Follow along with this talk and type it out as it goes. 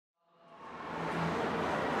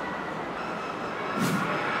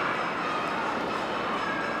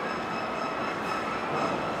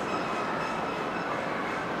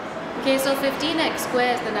Okay, so 15x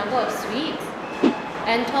squared is the number of sweets.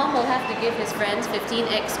 And Tom will have to give his friends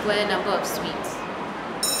 15x squared number of sweets.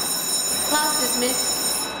 Class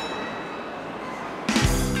dismissed.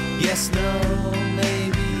 Yes, no,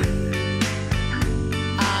 maybe.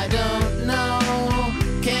 I don't know.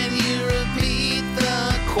 Can you repeat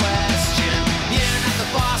the question? You're not the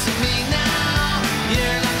boss of me now.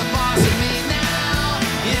 You're not the boss of me now.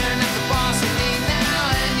 You're not the boss of me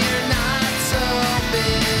now. And you're not so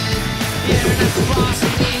big. You're not the boss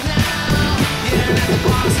of me now. You're not the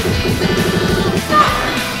boss of me now.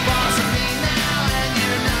 You're not the boss of me now. And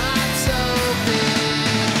you're not so big.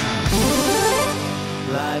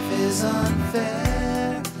 Life is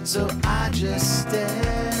unfair, so I just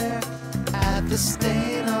stare at the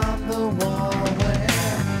stain on the wall where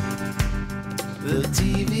the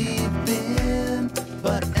TV been.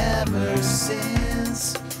 But ever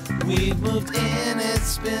since we've moved in,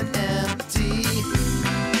 it's been empty.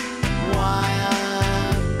 Why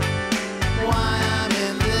I'm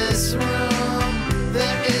in this room,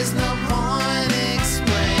 there is no point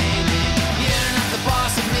explaining. You're not the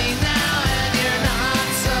boss of me now, and you're not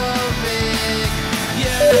so big.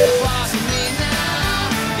 You're not the boss of me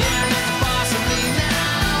now. You're not the boss of me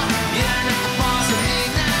now. You're not the boss of me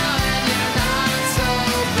now, and you're not so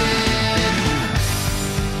big.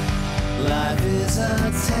 Life is a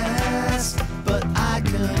test, but I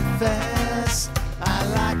confess I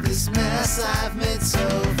like this mess I've made so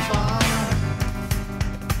far.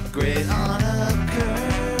 Great on a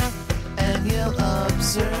curve, and you'll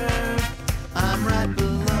observe I'm right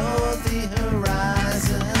below the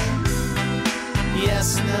horizon.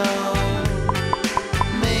 Yes, no,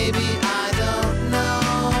 maybe I don't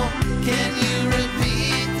know. Can you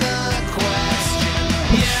repeat the question?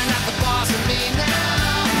 You're not the boss of me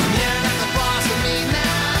now. You're not the boss of me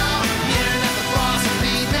now. You're not the boss of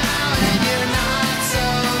me now, and you're not so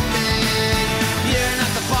big. You're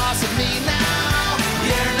not the boss of me now.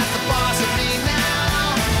 You're not the boss of me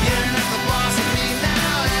now. You're not the boss of me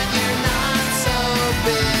now, and you're not so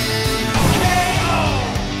big.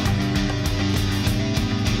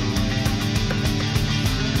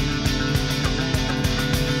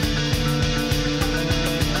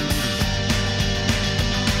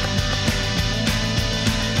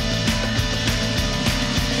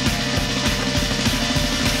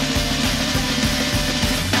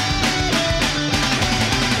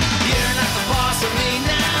 You're not the boss of me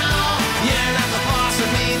now. You're not the boss of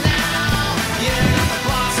me now. You're not the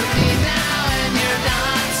boss of me now, and you're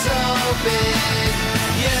not so big.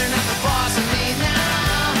 You're not the boss of me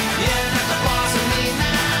now. You're not the boss of me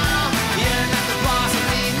now. You're not the boss of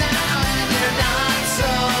me now, and you're not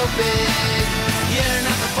so big. You're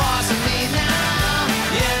not the boss of me now.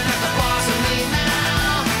 You're not the boss of me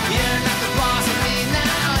now. You're not the boss of me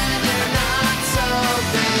now, and you're not so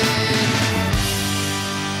big.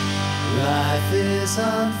 Life is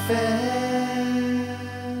unfair.